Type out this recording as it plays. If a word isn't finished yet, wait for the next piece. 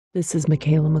This is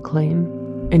Michaela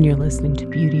McLean, and you're listening to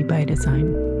Beauty by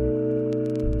Design.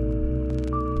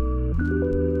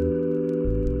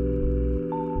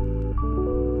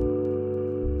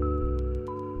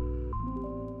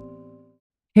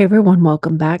 Hey everyone,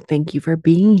 welcome back. Thank you for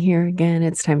being here again.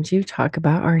 It's time to talk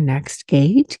about our next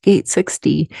gate, Gate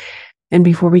 60. And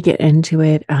before we get into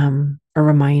it, a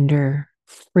reminder,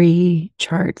 free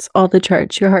charts, all the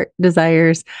charts your heart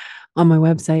desires on my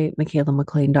website,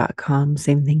 michaelamclean.com.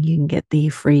 Same thing, you can get the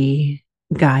free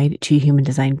guide to human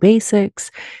design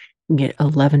basics. You can get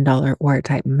 $11 Aura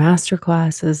type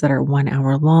masterclasses that are 1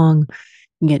 hour long. You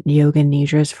can get yoga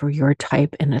nidras for your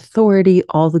type and authority,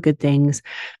 all the good things.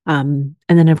 And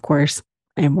then, of course,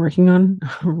 I am working on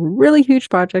a really huge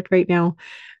project right now,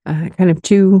 kind of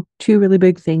two really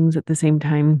big things at the same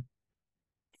time,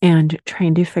 and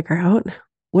trying to figure out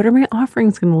what are my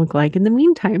offerings going to look like in the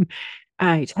meantime.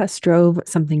 I test drove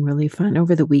something really fun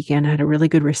over the weekend. I had a really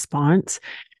good response.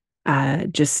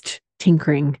 Just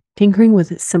tinkering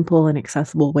with simple and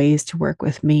accessible ways to work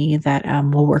with me that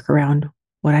will work around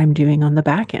what I'm doing on the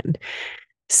back end.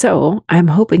 So I'm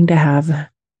hoping to have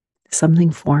something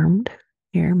formed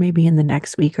here maybe in the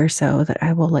next week or so that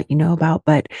I will let you know about.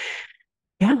 But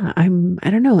yeah, I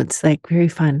don't know, it's like very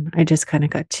fun. I just kind of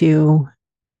got to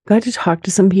talk to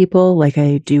some people like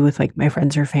I do with like my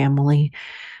friends or family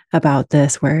about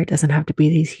this, where it doesn't have to be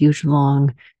these huge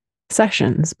long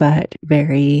sessions, but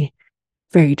very,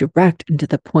 very direct and to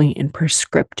the point and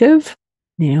prescriptive,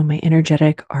 my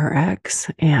energetic RX.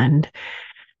 And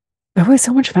it was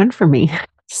so much fun for me.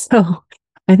 So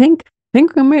I think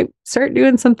we might start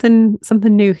doing something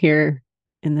new here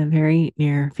in the very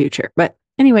near future. But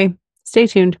anyway, stay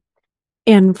tuned.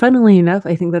 And funnily enough,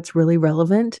 I think that's really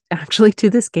relevant actually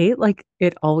to this gate, like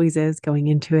it always is going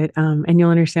into it. And you'll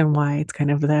understand why. It's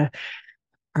kind of the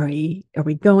are we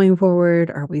going forward?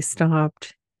 Are we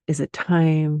stopped? Is it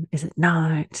time? Is it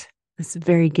not? It's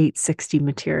very gate 60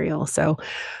 material. So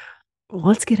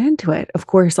let's get into it. Of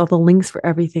course, all the links for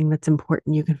everything that's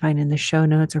important you can find in the show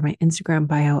notes or my Instagram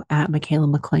bio at Michaela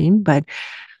McLean. But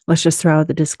let's just throw out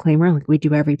the disclaimer like we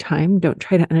do every time. Don't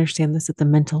try to understand this at the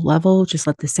mental level. Just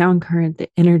let the sound current, the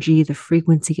energy, the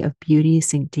frequency of beauty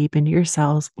sink deep into your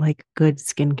cells like good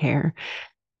skincare.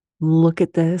 Look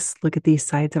at this, look at these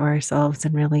sides of ourselves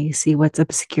and really see what's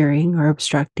obscuring or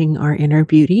obstructing our inner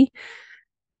beauty,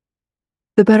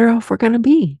 the better off we're going to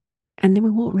be. And then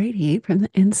we won't radiate from the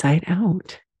inside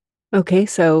out. Okay,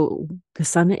 so the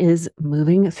sun is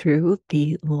moving through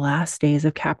the last days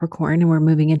of Capricorn and we're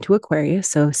moving into Aquarius.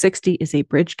 So 60 is a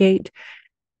bridge gate.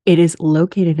 It is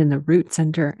located in the root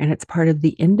center and it's part of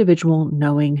the individual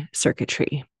knowing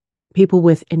circuitry. People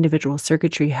with individual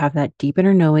circuitry have that deep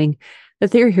inner knowing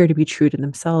that they are here to be true to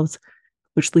themselves,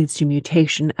 which leads to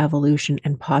mutation, evolution,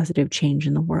 and positive change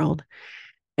in the world.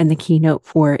 And the keynote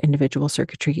for individual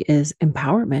circuitry is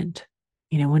empowerment.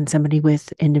 When somebody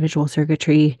with individual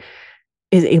circuitry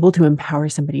is able to empower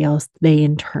somebody else, they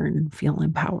in turn feel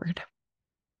empowered.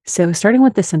 So, starting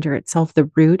with the center itself, the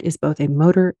root is both a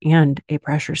motor and a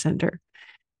pressure center.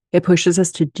 It pushes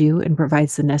us to do and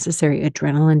provides the necessary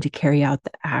adrenaline to carry out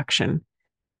the action.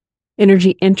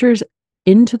 Energy enters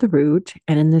into the root,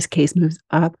 and in this case, moves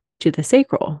up to the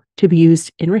sacral to be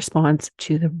used in response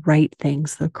to the right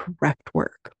things, the correct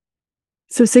work.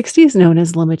 So 60 is known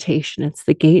as limitation. It's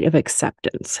the gate of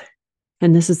acceptance.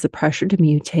 And this is the pressure to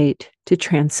mutate, to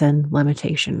transcend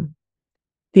limitation.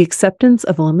 The acceptance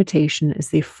of limitation is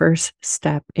the first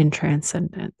step in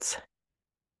transcendence.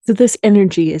 So this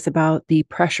energy is about the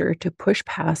pressure to push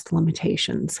past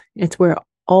limitations. It's where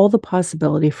all the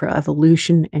possibility for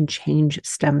evolution and change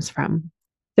stems from.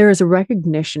 There is a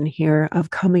recognition here of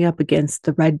coming up against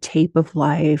the red tape of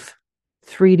life,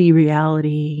 3D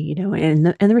reality, and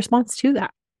the response to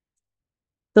that.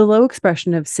 The low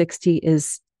expression of 60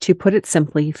 is, to put it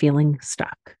simply, feeling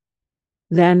stuck.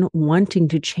 Then wanting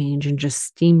to change and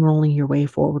just steamrolling your way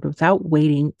forward without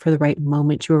waiting for the right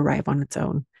moment to arrive on its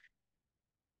own.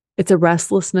 It's a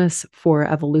restlessness for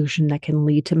evolution that can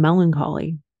lead to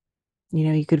melancholy.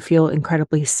 You could feel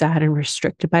incredibly sad and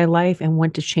restricted by life and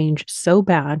want to change so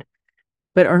bad,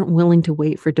 but aren't willing to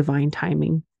wait for divine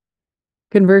timing.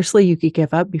 Conversely, you could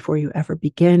give up before you ever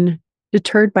begin,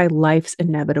 deterred by life's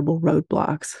inevitable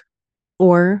roadblocks,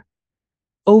 or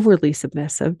overly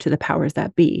submissive to the powers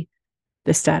that be,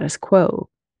 the status quo,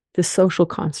 the social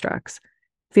constructs,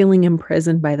 feeling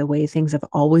imprisoned by the way things have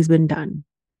always been done.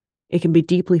 It can be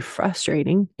deeply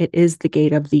frustrating. It is the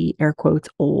gate of the air quotes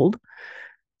old,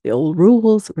 the old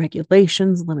rules,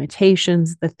 regulations,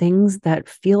 limitations, the things that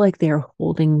feel like they are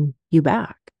holding you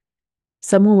back.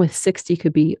 Someone with 60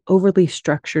 could be overly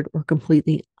structured or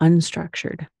completely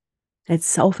unstructured. It's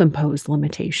self-imposed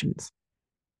limitations.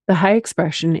 The high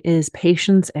expression is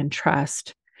patience and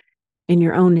trust in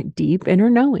your own deep inner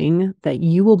knowing that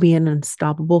you will be an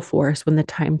unstoppable force when the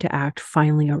time to act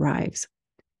finally arrives.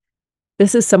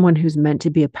 This is someone who's meant to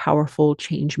be a powerful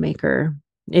change maker.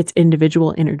 It's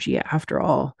individual energy, after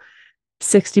all.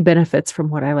 60 benefits from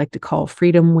what I like to call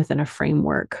freedom within a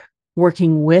framework,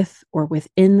 working with or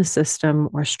within the system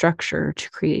or structure to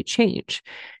create change.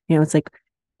 It's like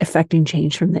affecting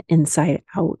change from the inside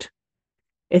out.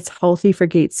 It's healthy for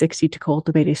gate 60 to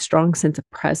cultivate a strong sense of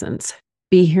presence,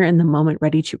 be here in the moment,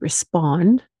 ready to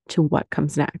respond to what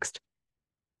comes next.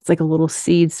 It's like a little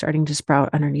seed starting to sprout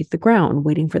underneath the ground,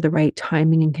 waiting for the right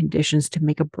timing and conditions to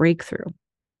make a breakthrough.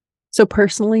 So,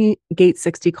 personally, gate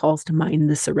 60 calls to mind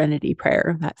the serenity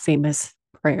prayer, that famous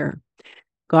prayer.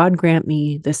 God grant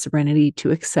me the serenity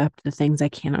to accept the things I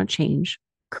cannot change,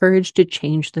 courage to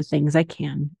change the things I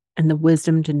can, and the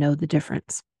wisdom to know the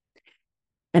difference.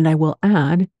 And I will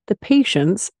add the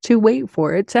patience to wait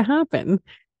for it to happen.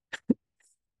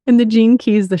 And the gene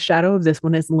keys, the shadow of this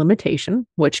one is limitation,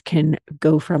 which can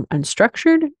go from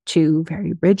unstructured to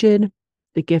very rigid.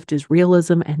 The gift is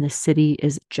realism, and the city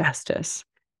is justice.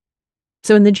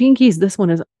 So in the gene keys, this one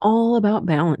is all about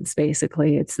balance,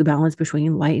 basically. It's the balance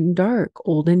between light and dark,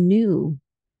 old and new,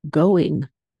 going,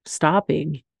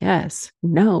 stopping, yes,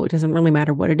 no. It doesn't really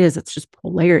matter what it is. It's just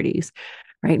polarities,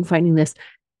 right? And finding this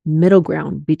middle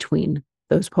ground between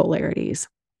those polarities,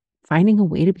 finding a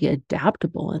way to be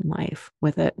adaptable in life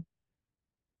with it,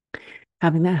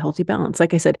 having that healthy balance.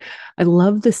 Like I said, I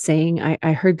love the saying,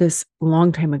 I heard this a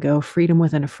long time ago, freedom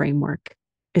within a framework.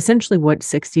 Essentially what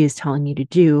 60 is telling you to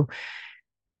do,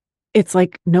 it's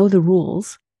like know the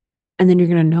rules, and then you're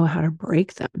going to know how to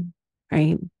break them,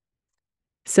 right?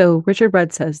 So Richard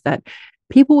Rudd says that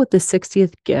people with the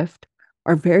 60th gift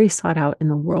are very sought out in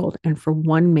the world, and for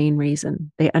one main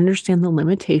reason, they understand the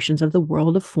limitations of the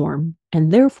world of form and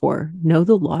therefore know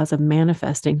the laws of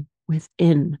manifesting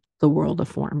within the world of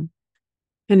form.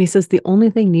 And he says the only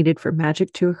thing needed for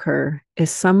magic to occur is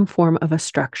some form of a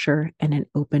structure and an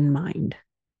open mind.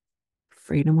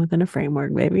 Freedom within a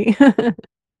framework, baby.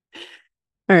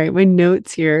 All right, my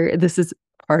notes here. This is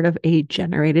part of a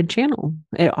generated channel.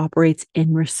 It operates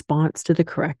in response to the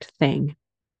correct thing,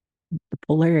 the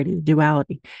polarity, the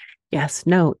duality. Yes,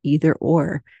 no, either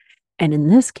or. And in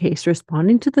this case,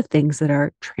 responding to the things that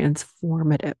are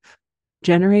transformative.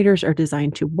 Generators are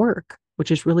designed to work,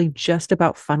 which is really just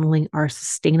about funneling our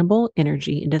sustainable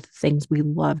energy into the things we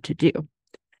love to do.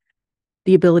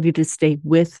 The ability to stay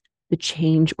with the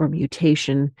change or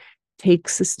mutation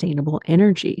takes sustainable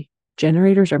energy.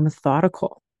 Generators are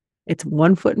methodical. It's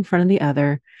one foot in front of the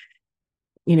other,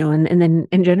 and then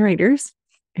in generators,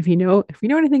 if you know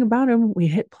anything about them, we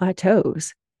hit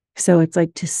plateaus. So it's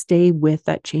like to stay with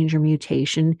that change or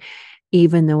mutation,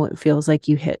 even though it feels like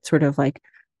you hit sort of like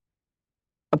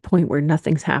a point where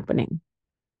nothing's happening.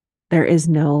 There is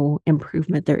no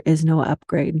improvement. There is no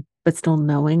upgrade, but still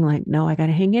knowing like, no, I got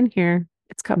to hang in here.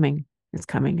 It's coming. It's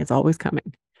coming. It's always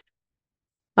coming.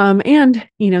 And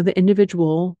the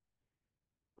individual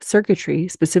circuitry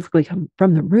specifically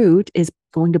from the root is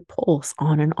going to pulse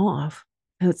on and off.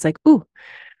 And it's like, ooh,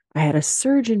 I had a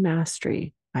surge in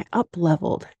mastery. I up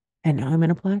leveled and now I'm in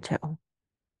a plateau.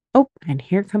 Oh, and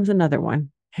here comes another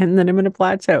one. And then I'm in a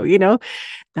plateau.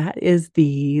 That is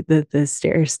the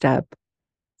stair step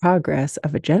progress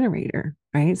of a generator,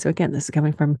 right? So again, this is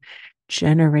coming from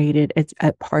generated, it's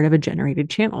a part of a generated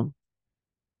channel.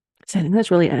 So I think that's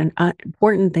really an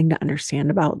important thing to understand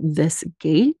about this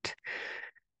gate,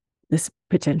 this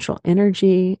potential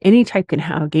energy. Any type can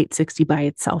have gate 60 by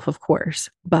itself, of course,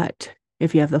 but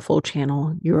if you have the full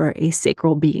channel, you're a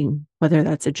sacral being, whether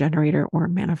that's a generator or a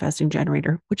manifesting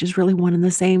generator, which is really one and the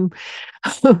same.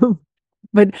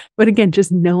 but again,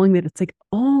 just knowing that it's like,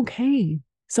 oh, okay,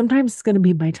 sometimes it's going to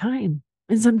be my time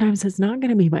and sometimes it's not going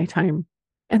to be my time.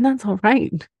 And that's all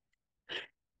right.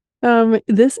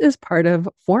 This is part of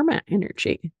format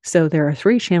energy. So there are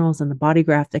 3 channels in the body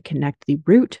graph that connect the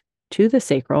root to the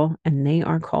sacral, and they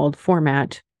are called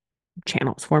format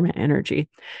channels, format energy.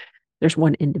 There's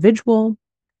one individual,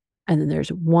 and then there's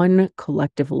one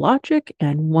collective logic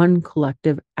and one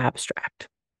collective abstract.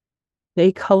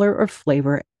 They color or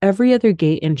flavor every other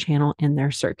gate and channel in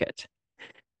their circuit.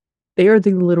 They are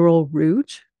the literal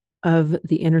root of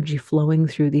the energy flowing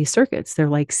through these circuits. They're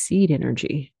like seed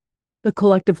energy. The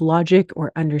collective logic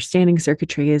or understanding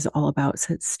circuitry is all about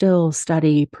sit still,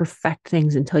 study, perfect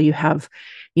things until you have,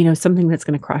 something that's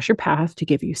going to cross your path to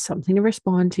give you something to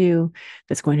respond to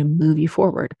that's going to move you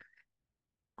forward.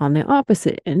 On the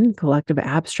opposite end, collective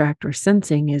abstract or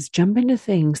sensing is jump into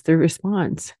things through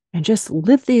response and just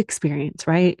live the experience,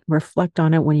 right? Reflect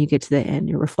on it when you get to the end.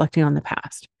 You're reflecting on the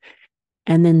past.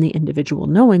 And then the individual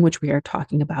knowing, which we are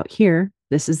talking about here,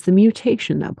 this is the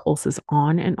mutation that pulses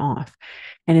on and off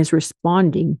and is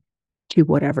responding to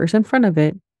whatever's in front of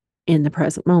it in the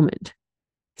present moment.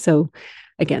 So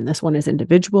again, this one is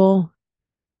individual.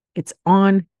 It's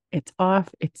on, it's off,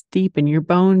 it's deep in your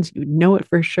bones. You know it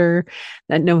for sure.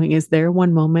 That knowing is there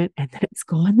one moment and then it's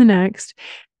gone the next.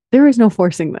 There is no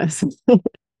forcing this,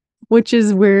 which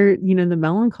is where, the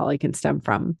melancholy can stem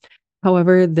from.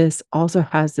 However, this also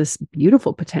has this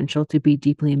beautiful potential to be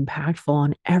deeply impactful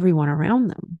on everyone around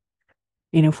them.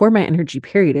 For my energy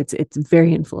period, it's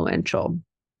very influential.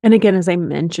 And again, as I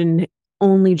mentioned,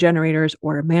 only generators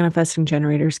or manifesting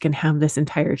generators can have this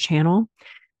entire channel.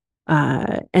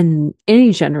 And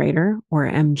any generator or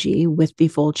MG with the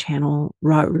full channel,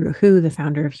 Ra Uru Hu, the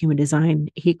founder of Human Design,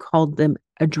 he called them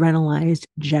adrenalized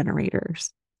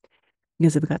generators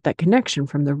because they've got that connection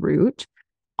from the root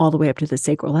all the way up to the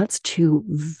sacral. That's two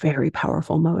very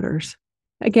powerful motors.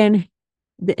 Again,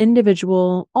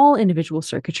 all individual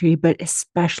circuitry, but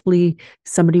especially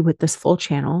somebody with this full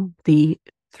channel, the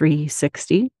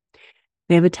 360,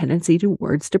 they have a tendency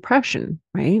towards depression,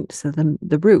 right? So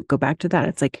the root, go back to that.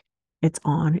 It's like, it's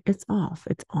on, it's off,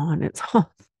 it's on, it's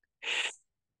off.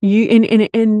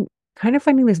 And kind of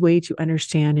finding this way to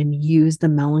understand and use the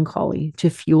melancholy to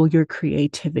fuel your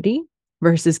creativity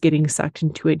versus getting sucked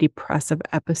into a depressive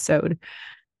episode.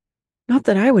 Not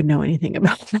that I would know anything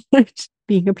about that,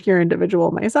 being a pure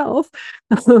individual myself.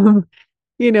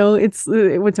 It's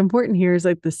what's important here is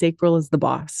like the sacral is the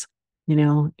boss.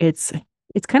 It's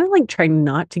kind of like trying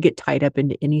not to get tied up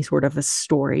into any sort of a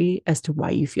story as to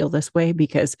why you feel this way,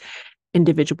 because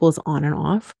individuals on and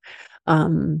off.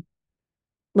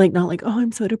 Like not like, oh,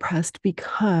 I'm so depressed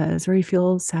because, or I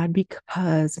feel sad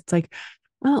because. It's like,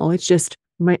 oh, it's just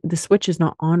the switch is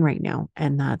not on right now,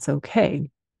 and that's okay.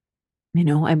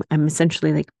 I'm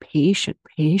essentially like patient.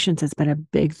 Patience has been a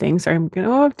big thing. Sorry, I'm going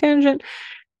off tangent,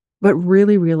 but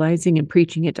really realizing and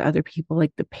preaching it to other people,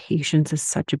 like the patience is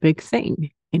such a big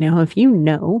thing. If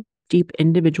deep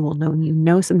individual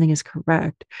knowing, something is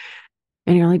correct,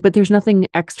 and you're like, but there's nothing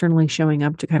externally showing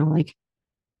up to kind of like,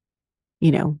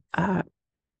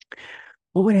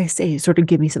 what would I say? Sort of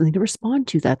give me something to respond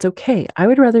to. That's okay. I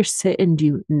would rather sit and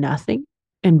do nothing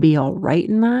and be all right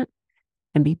in that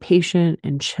and be patient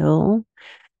and chill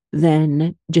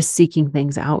than just seeking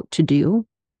things out to do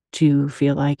to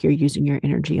feel like you're using your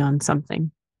energy on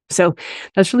something. So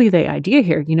that's really the idea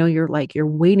here. You're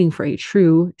waiting for a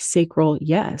true sacral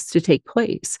yes to take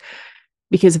place.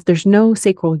 Because if there's no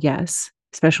sacral yes,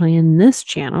 especially in this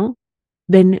channel,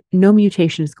 then no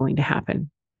mutation is going to happen.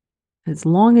 As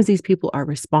long as these people are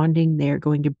responding, they are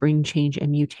going to bring change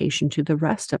and mutation to the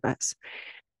rest of us.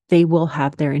 They will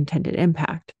have their intended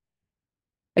impact.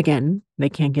 Again, they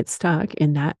can't get stuck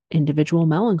in that individual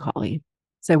melancholy.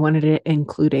 So I wanted to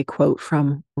include a quote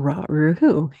from Ra Uru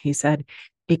Hu. He said,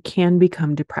 "It can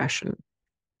become depression.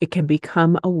 It can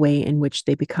become a way in which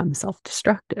they become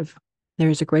self-destructive. There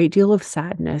is a great deal of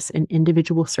sadness in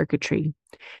individual circuitry.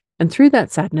 And through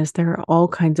that sadness, there are all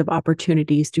kinds of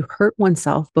opportunities to hurt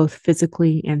oneself, both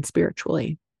physically and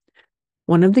spiritually.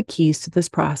 One of the keys to this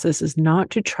process is not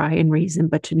to try and reason,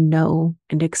 but to know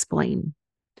and explain."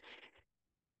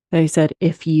 They said,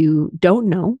 if you don't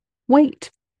know, wait.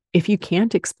 If you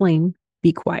can't explain,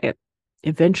 be quiet.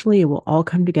 Eventually, it will all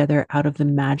come together out of the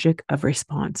magic of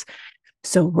response.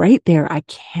 So right there, I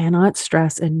cannot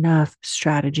stress enough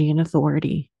strategy and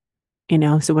authority.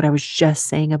 So what I was just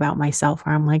saying about myself,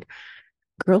 where I'm like,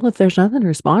 girl, if there's nothing to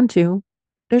respond to,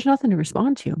 there's nothing to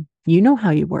respond to. You know how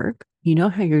you work. You know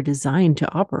how you're designed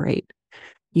to operate.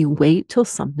 You wait till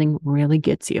something really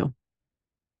gets you.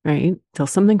 Right? Till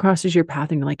something crosses your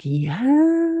path and you're like,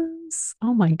 yes,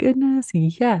 oh my goodness,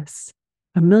 yes.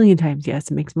 A million times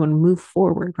yes. It makes me want to move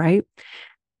forward, right?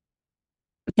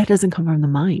 But that doesn't come from the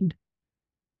mind.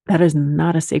 That is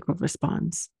not a sacral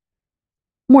response.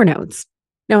 More notes.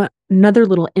 Now, another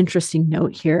little interesting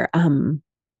note here.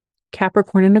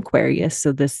 Capricorn and Aquarius,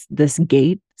 so this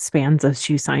gate spans those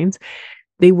two signs.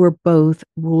 They were both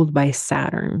ruled by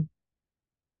Saturn.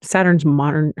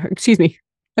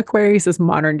 Aquarius's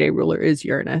modern day ruler is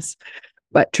Uranus,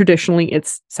 but traditionally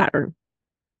it's Saturn.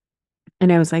 And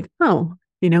I was like, oh,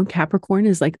 Capricorn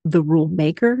is like the rule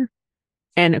maker,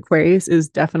 and Aquarius is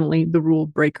definitely the rule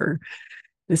breaker.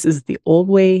 This is the old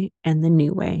way and the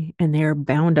new way, and they're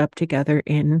bound up together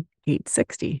in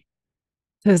 860.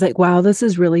 So I was like, wow, this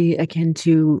is really akin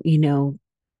to,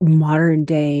 modern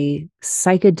day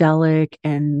psychedelic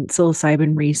and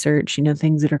psilocybin research,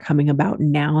 things that are coming about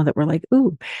now that we're like,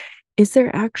 ooh, is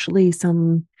there actually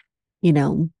some, you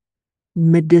know,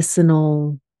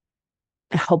 medicinal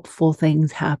helpful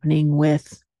things happening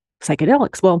with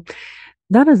psychedelics? Well,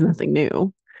 that is nothing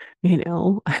new.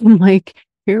 I'm like,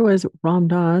 here was Ram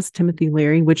Dass, Timothy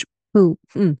Leary, who,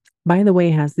 by the way,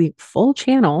 has the full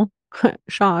channel.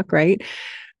 Shock, right?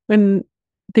 When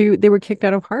they were kicked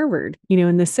out of Harvard,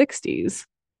 in the 60s.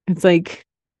 It's like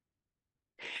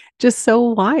just so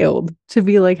wild to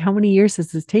be like, how many years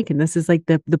has this taken? This is like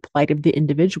the plight of the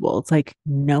individual. It's like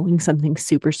knowing something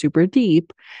super, super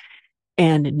deep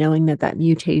and knowing that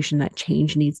mutation, that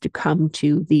change needs to come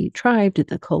to the tribe, to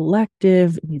the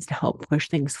collective, it needs to help push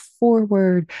things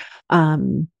forward.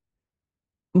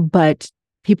 But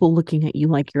people looking at you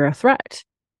like you're a threat.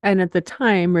 And at the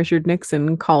time, Richard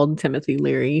Nixon called Timothy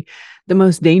Leary the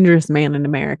most dangerous man in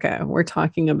America. We're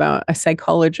talking about a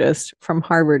psychologist from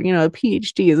Harvard, a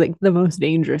PhD is like the most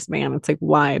dangerous man. It's like,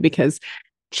 why? Because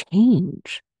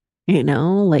change,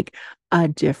 like a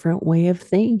different way of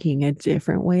thinking, a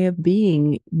different way of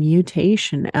being,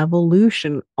 mutation,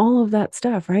 evolution, all of that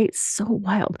stuff, right? So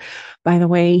wild. By the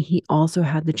way, he also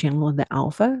had the channel of the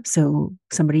alpha. So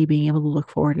somebody being able to look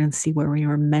forward and see where we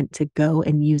were meant to go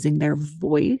and using their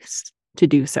voice to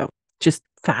do so. Just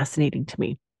fascinating to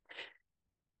me.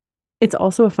 It's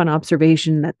also a fun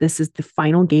observation that this is the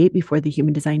final gate before the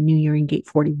human design new year in gate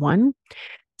 41.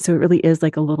 So it really is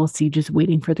like a little seed just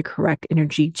waiting for the correct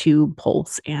energy to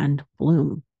pulse and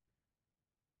bloom.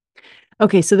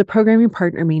 Okay, so the programming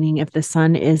partner, meaning if the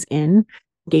sun is in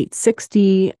gate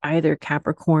 60, either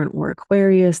Capricorn or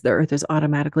Aquarius, the earth is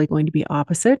automatically going to be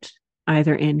opposite,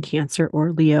 either in Cancer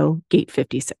or Leo, gate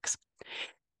 56.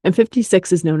 And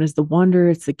 56 is known as the wonder.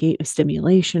 It's the gate of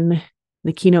stimulation.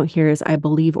 The keynote here is I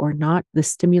believe or not, the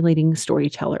stimulating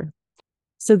storyteller.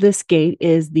 So this gate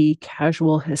is the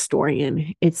casual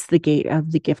historian. It's the gate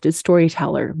of the gifted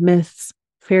storyteller, myths,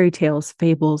 fairy tales,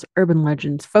 fables, urban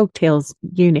legends, folk tales,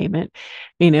 you name it.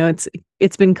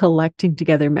 It's been collecting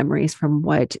together memories from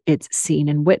what it's seen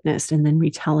and witnessed and then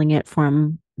retelling it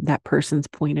from that person's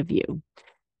point of view.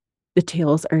 The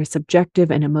tales are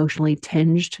subjective and emotionally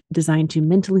tinged, designed to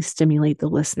mentally stimulate the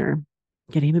listener.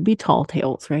 Can even be tall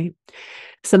tales, right?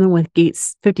 Someone with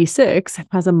Gates 56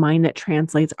 has a mind that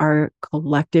translates our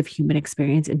collective human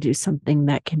experience into something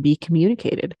that can be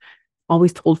communicated,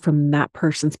 always told from that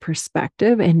person's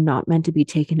perspective and not meant to be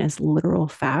taken as literal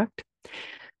fact.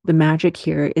 The magic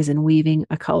here is in weaving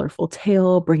a colorful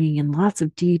tale, bringing in lots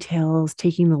of details,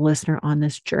 taking the listener on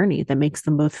this journey that makes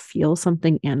them both feel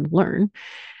something and learn,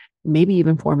 maybe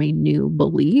even form a new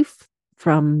belief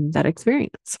from that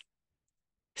experience.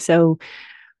 So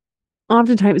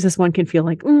oftentimes this one can feel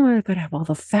like, oh, I've got to have all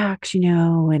the facts,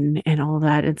 and all of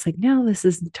that. It's like, no, this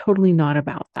is totally not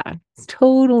about that. It's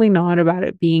totally not about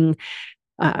it being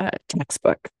a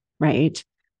textbook, right?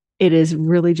 It is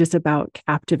really just about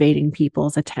captivating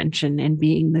people's attention and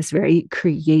being this very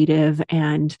creative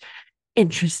and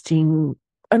interesting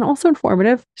and also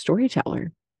informative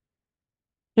storyteller.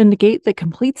 And the gate that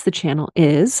completes the channel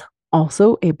is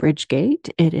also a bridge gate.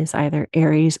 It is either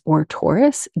Aries or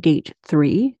Taurus, gate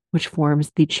 3, which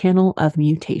forms the channel of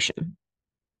mutation.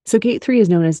 So gate 3 is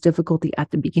known as difficulty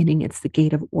at the beginning. It's the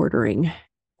gate of ordering.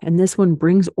 And this one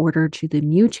brings order to the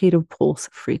mutative pulse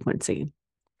frequency.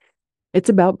 It's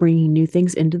about bringing new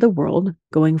things into the world,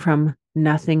 going from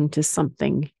nothing to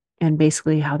something, and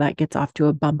basically how that gets off to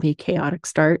a bumpy, chaotic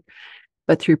start.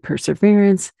 But through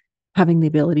perseverance, having the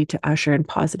ability to usher in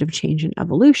positive change and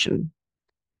evolution.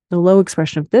 The low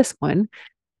expression of this one,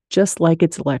 just like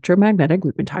it's electromagnetic,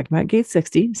 we've been talking about gate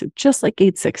 60. So just like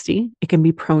gate 60, it can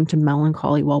be prone to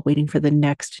melancholy while waiting for the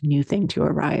next new thing to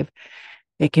arrive.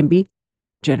 It can be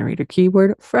generator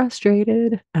keyword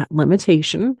frustrated at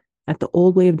limitation, at the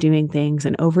old way of doing things,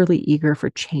 and overly eager for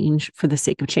change for the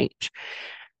sake of change,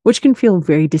 which can feel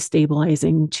very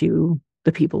destabilizing to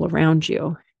the people around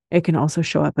you. It can also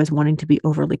show up as wanting to be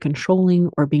overly controlling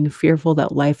or being fearful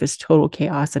that life is total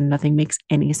chaos and nothing makes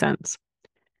any sense.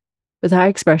 But the high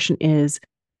expression is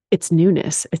it's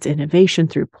newness, it's innovation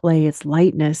through play, it's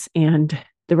lightness, and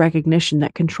the recognition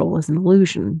that control is an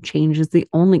illusion. Change is the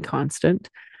only constant.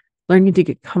 Learning to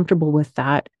get comfortable with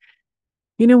that,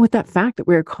 with that fact that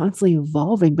we're constantly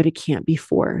evolving, but it can't be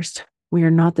forced. We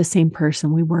are not the same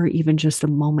person we were even just a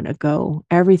moment ago.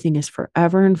 Everything is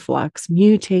forever in flux,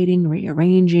 mutating,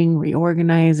 rearranging,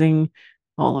 reorganizing,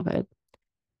 all of it.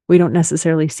 We don't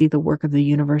necessarily see the work of the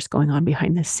universe going on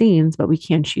behind the scenes, but we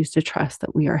can choose to trust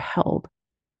that we are held.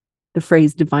 The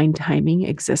phrase divine timing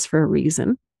exists for a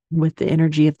reason. With the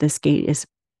energy of this gate is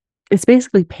it's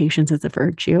basically patience is a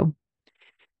virtue.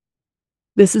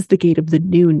 This is the gate of the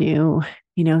new.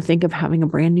 Think of having a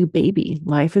brand new baby.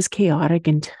 Life is chaotic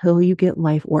until you get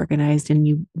life organized and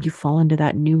you fall into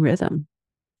that new rhythm,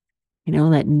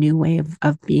 that new way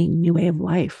of being, new way of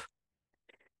life.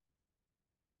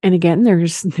 And again,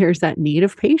 there's that need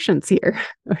of patience here.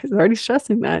 I was already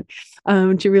stressing that,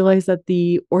 to realize that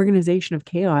the organization of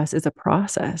chaos is a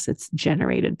process. It's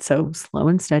generated so slow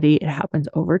and steady. It happens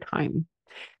over time.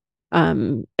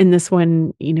 And this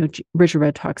one, Richard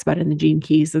Rudd talks about in the Gene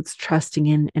Keys. It's trusting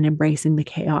in and embracing the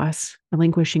chaos,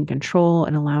 relinquishing control,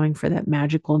 and allowing for that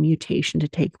magical mutation to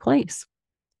take place.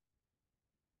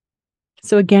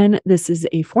 So again, this is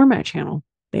a format channel.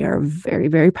 They are very,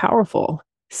 very powerful.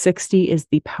 60 is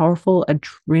the powerful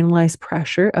adrenalized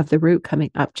pressure of the root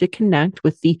coming up to connect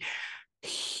with the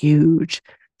huge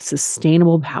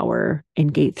sustainable power in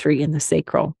gate 3 in the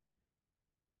sacral.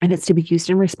 And it's to be used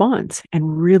in response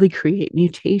and really create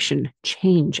mutation,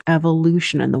 change,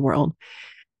 evolution in the world.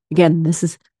 Again, this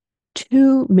is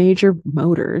 2 major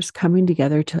motors coming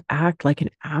together to act like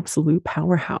an absolute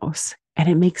powerhouse, and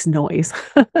it makes noise.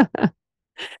 It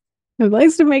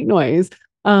likes to make noise.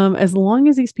 As long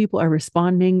as these people are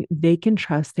responding, they can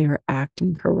trust they are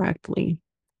acting correctly.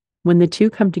 When the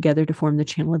 2 come together to form the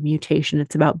channel of mutation,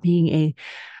 it's about being a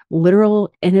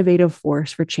literal innovative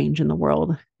force for change in the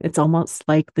world. It's almost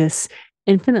like this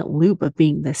infinite loop of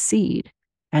being the seed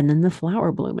and then the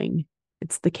flower blooming.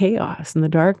 It's the chaos and the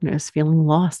darkness, feeling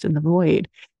lost in the void,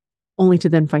 only to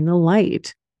then find the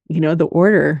light, the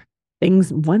order.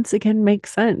 Things once again make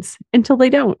sense until they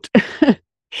don't.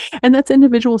 And that's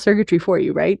individual circuitry for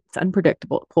you, right? It's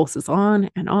unpredictable. It pulses on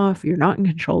and off. You're not in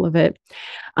control of it.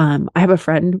 I have a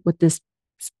friend with this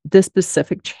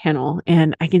specific channel,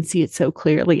 and I can see it so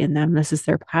clearly in them. This is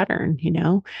their pattern,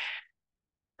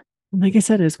 Like I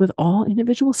said, is with all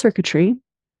individual circuitry,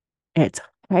 it's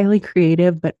highly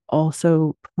creative, but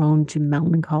also prone to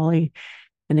melancholy.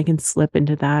 And they can slip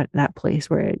into that place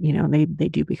where, they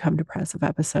do become depressive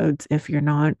episodes if you're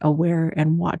not aware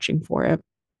and watching for it.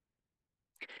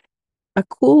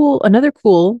 Another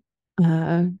cool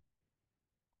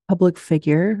public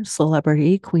figure,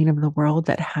 celebrity, queen of the world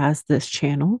that has this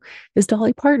channel is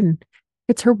Dolly Parton.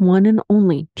 It's her one and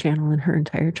only channel in her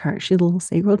entire chart. She's a little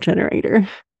sacral generator.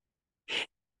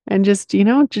 And just, she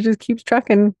just keeps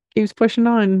trucking, keeps pushing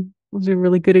on. It was a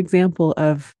really good example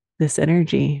of this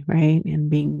energy, right? And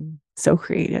being so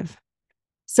creative.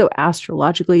 So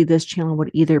astrologically, this channel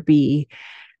would either be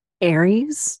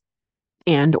Aries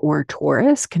and or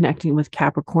Taurus connecting with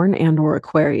Capricorn and or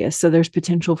Aquarius. So there's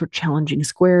potential for challenging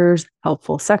squares,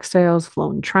 helpful sextiles,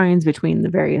 flowing trines between the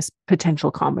various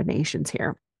potential combinations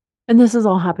here. And this is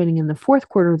all happening in the 4th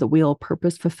quarter of the wheel,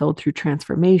 purpose fulfilled through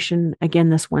transformation.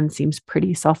 Again, this one seems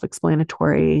pretty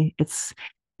self-explanatory. It's,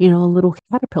 a little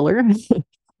caterpillar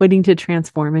waiting to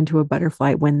transform into a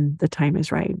butterfly when the time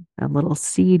is right, a little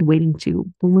seed waiting to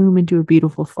bloom into a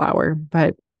beautiful flower.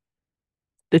 But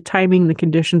the timing, the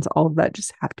conditions, all of that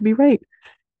just have to be right.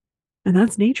 And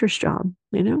that's nature's job,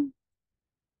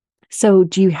 So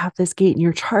do you have this gate in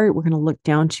your chart? We're going to look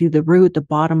down to the root, the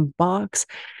bottom box.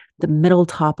 The middle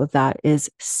top of that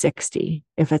is 60.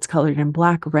 If it's colored in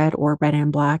black, red, or red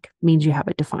and black, means you have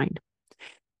it defined.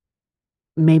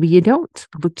 Maybe you don't.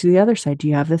 Look to the other side. Do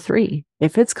you have the 3?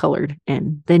 If it's colored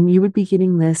in, then you would be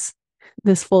getting this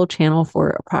full channel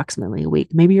for approximately a week.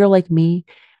 Maybe you're like me.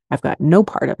 I've got no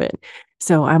part of it.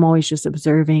 So I'm always just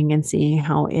observing and seeing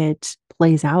how it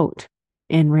plays out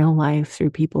in real life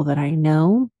through people that I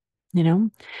know.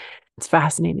 It's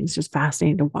fascinating. It's just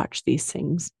fascinating to watch these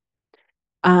things.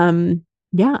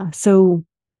 Yeah. So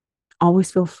always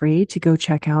feel free to go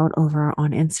check out over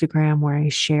on Instagram where I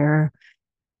share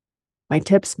my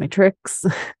tips, my tricks,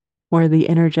 or the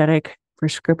energetic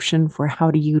prescription for how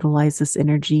to utilize this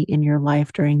energy in your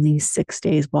life during these 6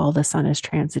 days while the sun is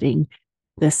transiting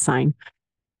this sign.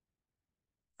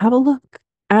 Have a look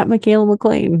at Michaela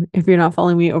McLean if you're not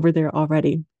following me over there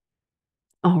already.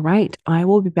 All right. I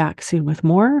will be back soon with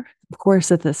more. Of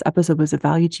course, if this episode was of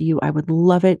value to you, I would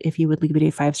love it if you would leave it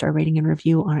a 5-star rating and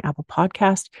review on Apple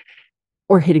Podcast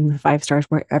or hitting the 5 stars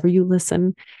wherever you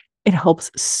listen. It helps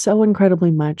so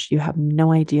incredibly much. You have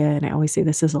no idea. And I always say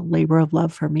this is a labor of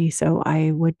love for me. So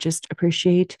I would just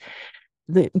appreciate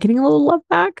getting a little love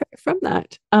back from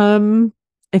that.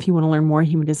 If you want to learn more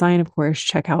human design, of course,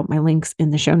 check out my links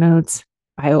in the show notes,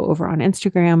 bio over on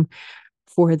Instagram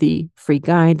for the free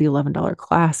guide, the $11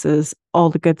 classes, all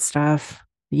the good stuff,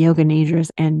 the yoga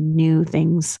nidras, and new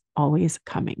things always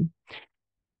coming.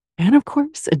 And of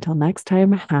course, until next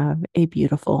time, have a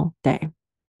beautiful day.